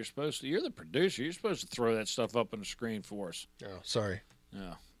front of me. You're the producer. You're supposed to throw that stuff up on the screen for us. Oh, sorry.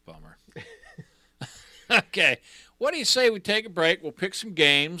 Oh, bummer. Okay. What do you say we take a break? We'll pick some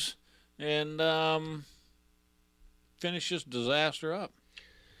games and finish this disaster up.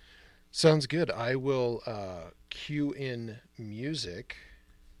 Sounds good. I will cue in music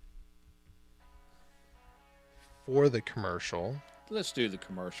for the commercial. Let's do the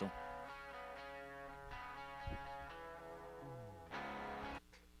commercial.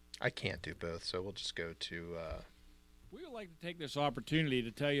 I can't do both, so we'll just go to... We would like to take this opportunity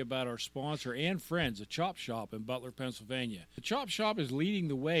to tell you about our sponsor and friends, the Chop Shop in Butler, Pennsylvania. The Chop Shop is leading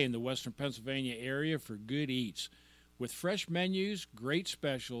the way in the western Pennsylvania area for good eats. With fresh menus, great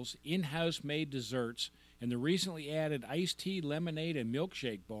specials, in-house made desserts, and the recently added iced tea, lemonade, and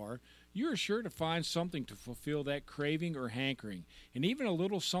milkshake bar, you are sure to find something to fulfill that craving or hankering, and even a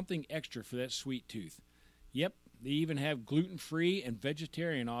little something extra for that sweet tooth. Yep, they even have gluten-free and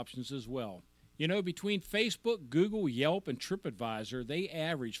vegetarian options as well. Between Facebook, Google, Yelp, and TripAdvisor, they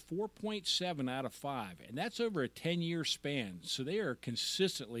average 4.7 out of 5, and that's over a 10-year span, so they are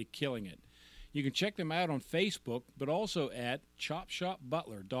consistently killing it. You can check them out on Facebook, but also at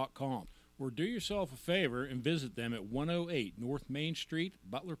chopshopbutler.com. Or do yourself a favor and visit them at 108 North Main Street,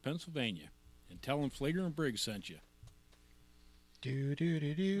 Butler, Pennsylvania. And tell them Fleeger and Briggs sent you.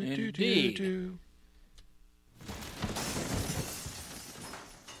 Indeed.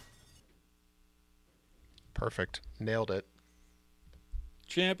 Perfect. Nailed it.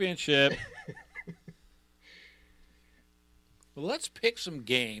 Championship. Well, let's pick some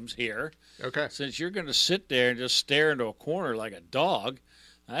games here. Okay. Since you're going to sit there and just stare into a corner like a dog,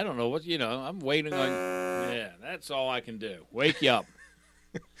 I don't know what, I'm waiting on. Yeah, that's all I can do. Wake you up.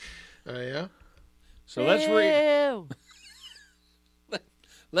 Yeah? So let's read.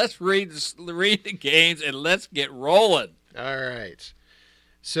 Let's read the games and let's get rolling. All right.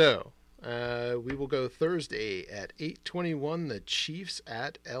 So, we will go Thursday at 8:21, the Chiefs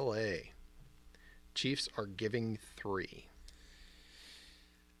at L.A. Chiefs are giving 3.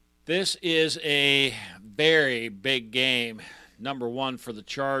 This is a very big game. Number one for the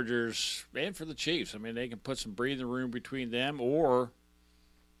Chargers and for the Chiefs. I mean, they can put some breathing room between them, or,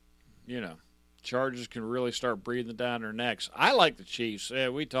 Chargers can really start breathing down their necks. I like the Chiefs.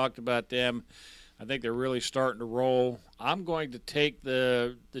 We talked about them. I think they're really starting to roll. I'm going to take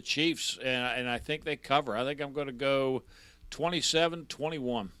the Chiefs, and I think they cover. I think I'm going to go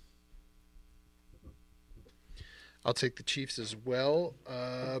 27-21. I'll take the Chiefs as well,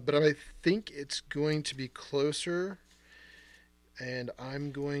 but I think it's going to be closer, and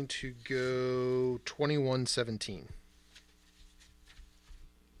I'm going to go 21-17.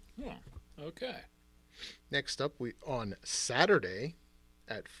 Okay. Next up, on Saturday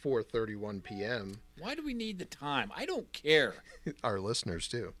at 4:31 p.m. Why do we need the time? I don't care. Our listeners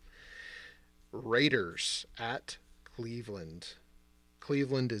do. Raiders at Cleveland.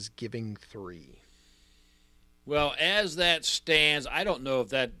 Cleveland is giving 3. Well, as that stands, I don't know if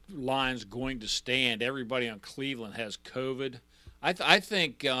that line's going to stand. Everybody on Cleveland has COVID. I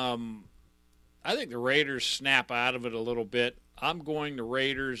think the Raiders snap out of it a little bit. I'm going the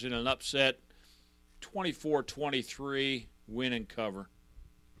Raiders in an upset, 24-23, win and cover.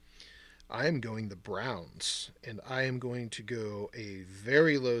 I am going the Browns, and I am going to go a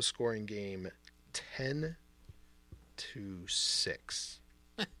very low-scoring game, 10-6.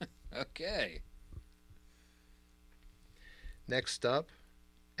 Okay. Next up,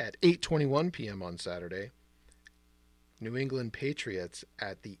 at 8:21 p.m. on Saturday, New England Patriots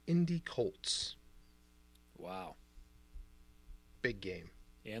at the Indy Colts. Wow. Big game.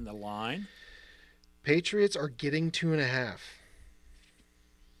 And the line? Patriots are getting 2.5.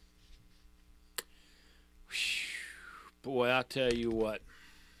 Boy, I'll tell you what.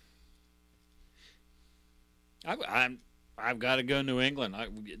 I've got to go New England.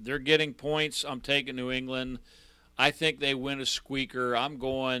 They're getting points. I'm taking New England. I think they win a squeaker. I'm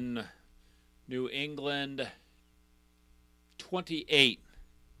going New England 28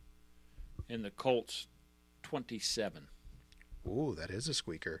 and the Colts 27. Ooh, that is a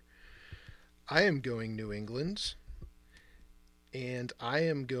squeaker. I am going New England, and I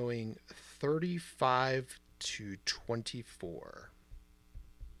am going 35-24.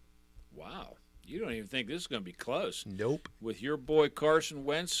 Wow. You don't even think this is going to be close. Nope. With your boy Carson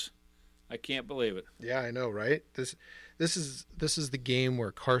Wentz, I can't believe it. Yeah, I know, right? This is the game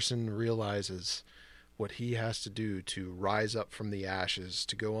where Carson realizes what he has to do to rise up from the ashes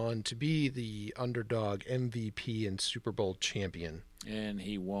to go on to be the underdog MVP and Super Bowl champion. And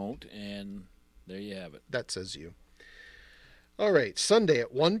he won't, and there you have it. That says you. All right, Sunday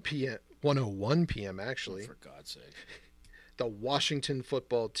at 1:01 p.m. actually. For God's sake. The Washington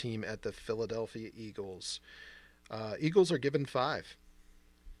football team at the Philadelphia Eagles. Eagles are given 5.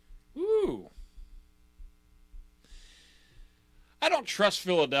 Ooh. I don't trust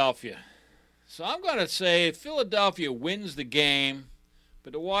Philadelphia. So I'm going to say Philadelphia wins the game,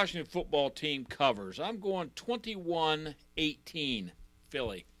 but the Washington football team covers. I'm going 21-18,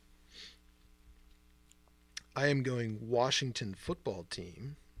 Philly. I am going Washington football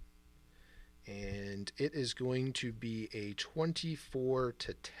team, and it is going to be a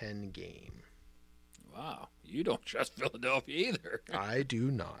 24-10 game. Wow, you don't trust Philadelphia either. I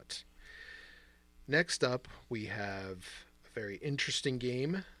do not. Next up, we have a very interesting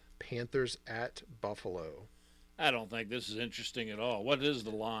game, Panthers at Buffalo. I don't think this is interesting at all. What is the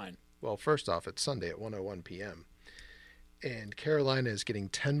line? Well, first off, it's Sunday at 1:01 p.m., and Carolina is getting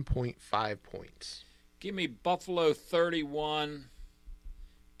 10.5 points. Give me Buffalo 31,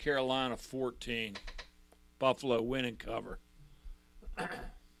 Carolina 14. Buffalo win and cover.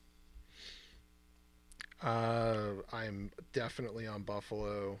 I'm definitely on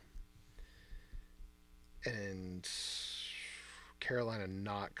Buffalo, and Carolina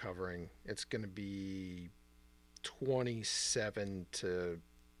not covering. It's going to be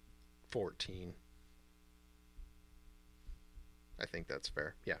 27-14. I think that's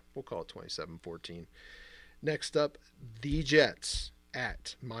fair. Yeah, we'll call it 27-14. Next up, the Jets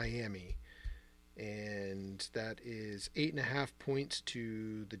at Miami. And that is 8.5 points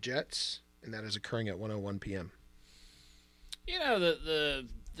to the Jets, and that is occurring at 1:01 p.m. You know,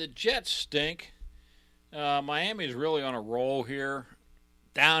 the Jets stink. Miami's really on a roll here.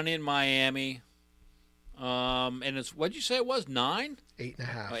 Down in Miami. And it's, what'd you say it was, 9?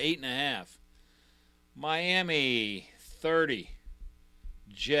 8.5. 8.5. Miami, 30.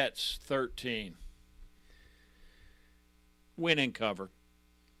 Jets, 13. Win and cover.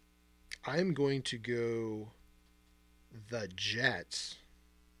 I'm going to go the Jets.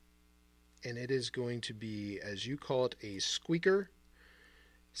 And it is going to be, as you call it, a squeaker,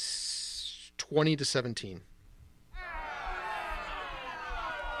 20-17.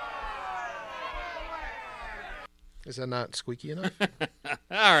 Is that not squeaky enough? All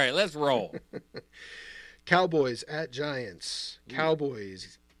right, let's roll. Cowboys at Giants.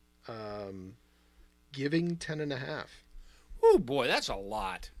 Cowboys giving 10.5. Oh boy, that's a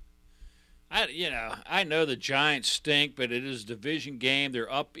lot. I know the Giants stink, but it is a division game.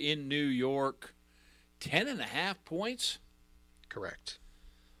 They're up in New York. 10.5 points? Correct.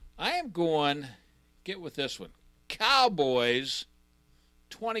 I am going, get with this one, Cowboys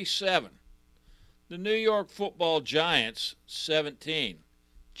 27. The New York Football Giants 17.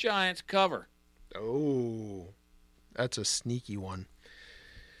 Giants cover. Oh, that's a sneaky one.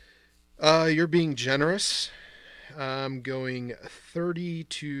 You're being generous. I'm going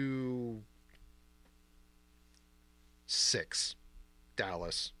 30-6.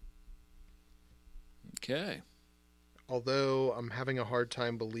 Dallas. Okay. Although I'm having a hard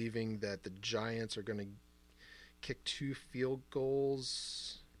time believing that the Giants are going to kick 2 field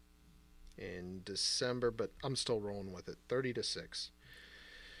goals in December, but I'm still rolling with it. 30-6.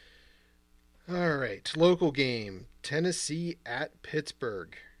 All right, local game. Tennessee at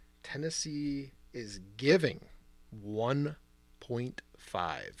Pittsburgh. Tennessee is giving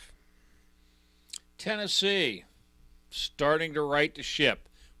 1.5. Tennessee starting to right the ship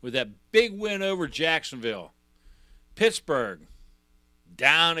with that big win over Jacksonville. Pittsburgh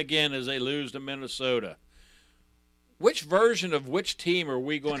down again as they lose to Minnesota. Which version of which team are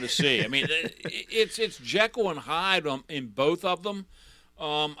we going to see? I mean, it's Jekyll and Hyde in both of them.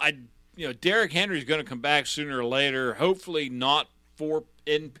 Derrick Henry's going to come back sooner or later. Hopefully not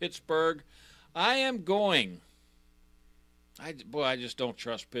in Pittsburgh. I am going. I just don't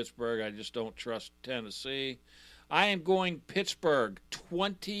trust Pittsburgh. I just don't trust Tennessee. I am going Pittsburgh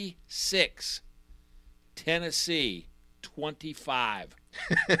 26, Tennessee 25.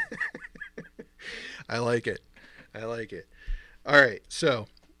 I like it. All right, so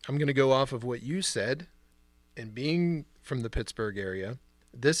I'm going to go off of what you said. And being from the Pittsburgh area,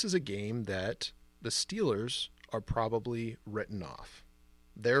 this is a game that the Steelers are probably written off.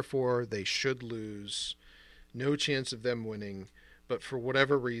 Therefore, they should lose. No chance of them winning. But for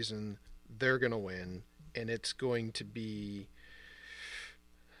whatever reason, they're going to win. And it's going to be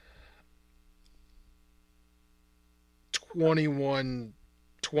 21-20.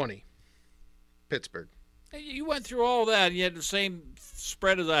 Pittsburgh. You went through all that, and you had the same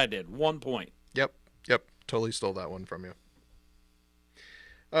spread as I did, 1 point. Yep. Totally stole that one from you.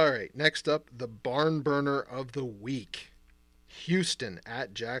 All right, next up, the barn burner of the week. Houston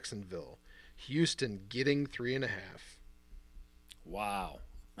at Jacksonville. Houston getting 3.5. Wow.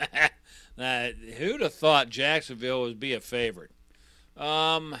 Who'd have thought Jacksonville would be a favorite?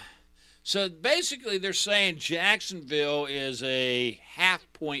 So basically they're saying Jacksonville is a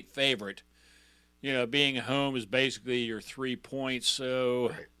half-point favorite. Being home is basically your 3 points. So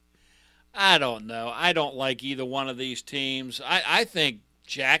Right. I don't know. I don't like either one of these teams. I think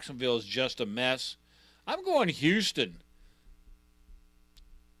Jacksonville is just a mess. I'm going Houston.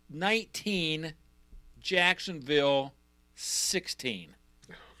 19, Jacksonville 16.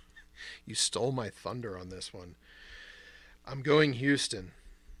 You stole my thunder on this one. I'm going Houston.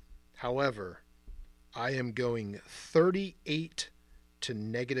 However, I am going 38 to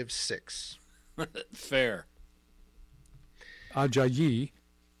 -6. Fair. Ajayi.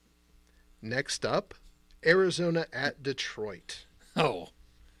 Next up, Arizona at Detroit. Oh.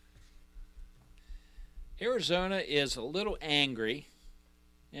 Arizona is a little angry,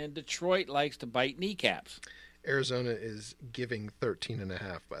 and Detroit likes to bite kneecaps. Arizona is giving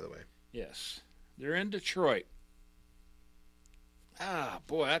 13.5, by the way. Yes. They're in Detroit.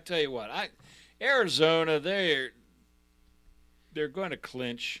 Boy, I tell you what. Arizona, they're going to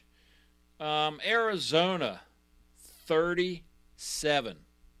clinch. Arizona, 37.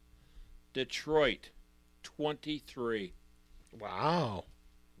 Detroit, 23. Wow.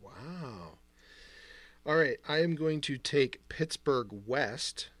 All right, I am going to take Pittsburgh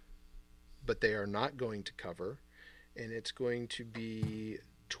West, but they are not going to cover, and it's going to be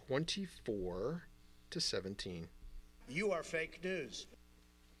 24 to 17. You are fake news.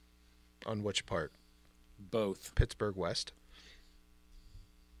 On which part? Both. Pittsburgh West.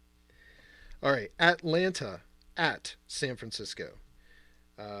 All right, Atlanta at San Francisco.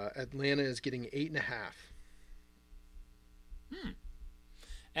 Atlanta is getting 8.5.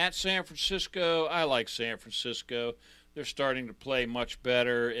 At San Francisco, I like San Francisco. They're starting to play much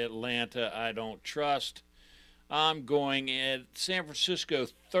better. Atlanta, I don't trust. I'm going at San Francisco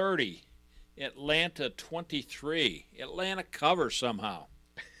 30, Atlanta 23. Atlanta covers somehow.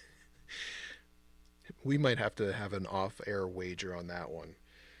 We might have to have an off-air wager on that one.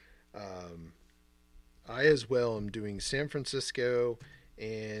 I as well am doing San Francisco,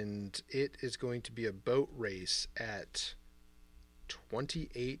 and it is going to be a boat race at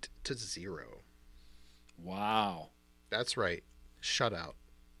 28-0. Wow. That's right. Shutout.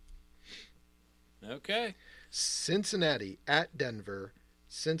 Okay. Cincinnati at Denver.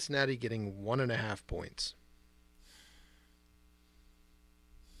 Cincinnati getting 1.5 points.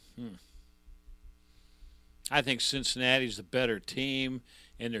 I think Cincinnati's the better team,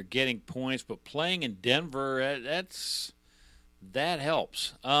 and they're getting points. But playing in Denver, that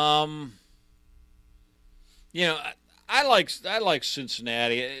helps. I like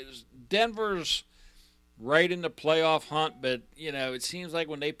Cincinnati. Denver's right in the playoff hunt, but it seems like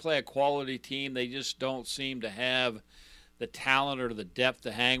when they play a quality team, they just don't seem to have the talent or the depth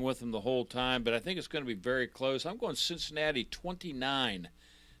to hang with them the whole time. But I think it's going to be very close. I'm going Cincinnati 29,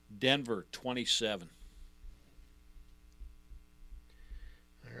 Denver 27.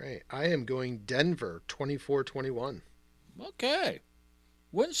 All right. I am going Denver 24-21. Okay.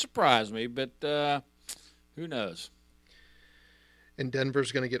 Wouldn't surprise me, but who knows? And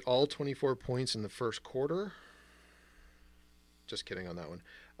Denver's going to get all 24 points in the first quarter. Just kidding on that one.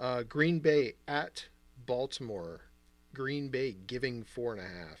 Green Bay at Baltimore. Green Bay giving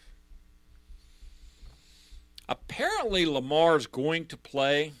 4.5. Apparently Lamar's going to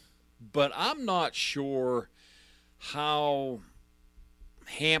play, but I'm not sure how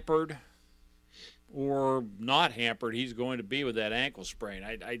hampered or not hampered he's going to be with that ankle sprain.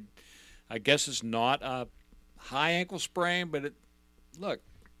 I guess it's not a high ankle sprain, but look,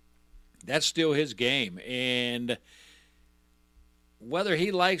 that's still his game. And whether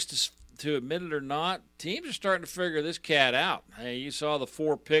he likes to admit it or not, teams are starting to figure this cat out. Hey, you saw the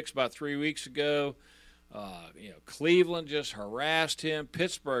 4 picks about 3 weeks ago. Cleveland just harassed him.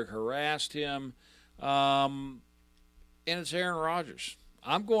 Pittsburgh harassed him. And it's Aaron Rodgers.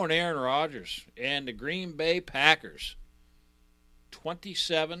 I'm going Aaron Rodgers and the Green Bay Packers.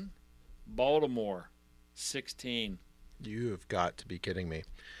 27, Baltimore 16. You have got to be kidding me.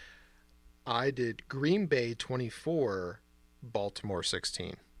 I did Green Bay 24, Baltimore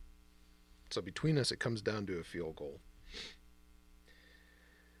 16. So between us, it comes down to a field goal.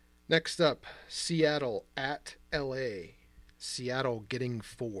 Next up, Seattle at LA. Seattle getting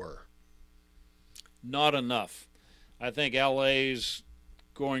 4. Not enough. I think LA's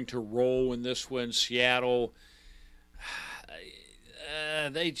going to roll in this one. Seattle,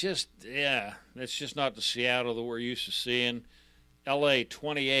 that's just not the Seattle that we're used to seeing. LA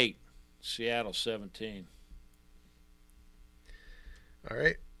 28, Seattle 17. All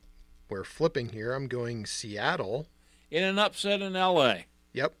right. We're flipping here. I'm going Seattle. In an upset in LA.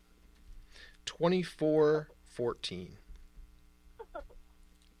 Yep. 24-14.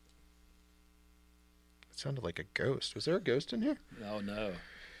 It sounded like a ghost. Was there a ghost in here? Oh, no.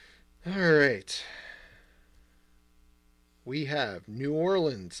 All right. We have New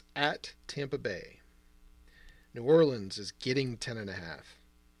Orleans at Tampa Bay. New Orleans is getting 10.5.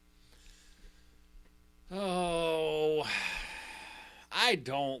 Oh, I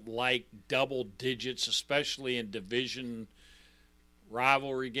don't like double digits, especially in division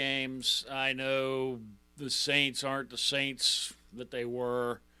rivalry games. I know the Saints aren't the Saints that they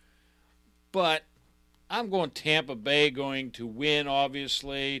were, but I'm going Tampa Bay going to win,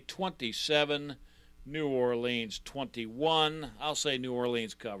 obviously. 27, New Orleans 21. I'll say New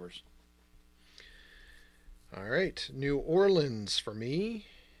Orleans covers. All right. New Orleans for me.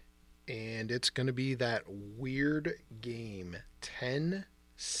 And it's going to be that weird game. 10-7.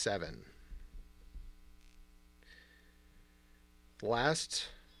 Last.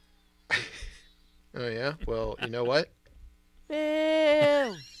 Oh, yeah? Well, you know what?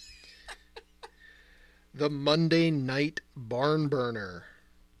 The Monday night barn burner.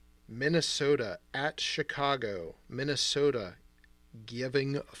 Minnesota at Chicago. Minnesota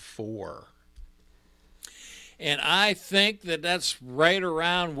giving 4. And I think that that's right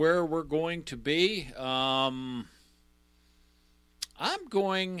around where we're going to be. I'm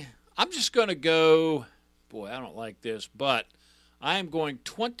just going to go, boy, I don't like this, but I'm going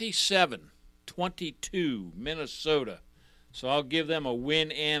 27-22 Minnesota. So I'll give them a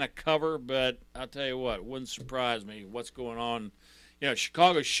win and a cover, but I'll tell you what, it wouldn't surprise me what's going on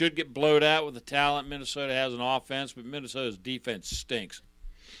Chicago should get blowed out with the talent Minnesota has on offense, but Minnesota's defense stinks.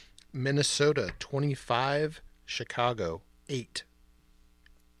 Minnesota 25, Chicago 8.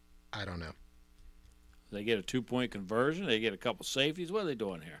 I don't know. They get a 2-point conversion. They get a couple safeties. What are they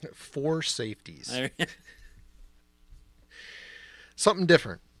doing here? 4 safeties. Something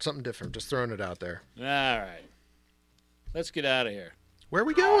different. Just throwing it out there. All right. Let's get out of here. Where are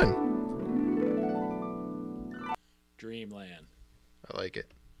we going? Dreamland. I like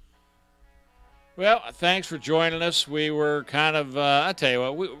it. Well, thanks for joining us. We were kind of, I tell you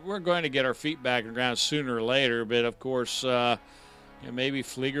what, we're going to get our feet back in the ground sooner or later, but of course, maybe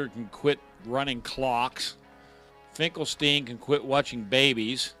Fleeger can quit running clocks. Finkelstein can quit watching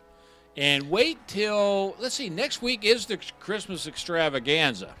babies. And wait till, let's see, next week is the Christmas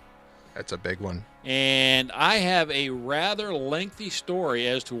extravaganza. That's a big one. And I have a rather lengthy story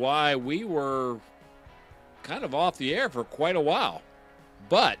as to why we were kind of off the air for quite a while.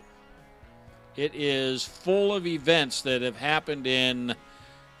 But it is full of events that have happened in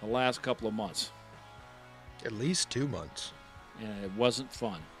the last couple of months. At least 2 months. And it wasn't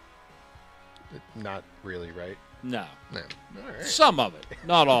fun. Not really, right? No. No. All right. Some of it,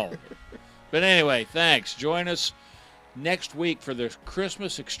 not all of it. But anyway, thanks. Join us next week for the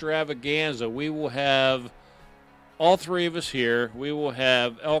Christmas extravaganza. We will have all 3 of us here. We will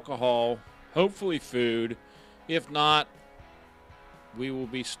have alcohol, hopefully food. If not, we will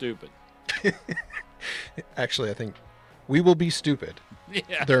be stupid. Actually, I think we will be stupid.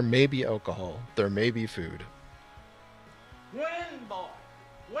 Yeah. There may be alcohol. There may be food. When, boy?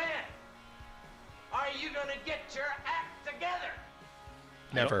 When? Are you going to get your act together?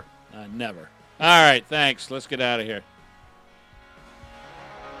 Never. Never. All right, thanks. Let's get out of here.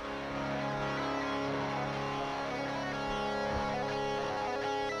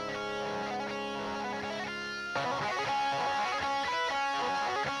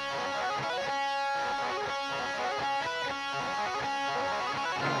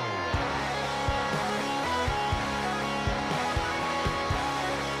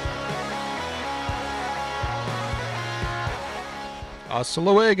 Hasta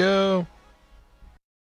luego.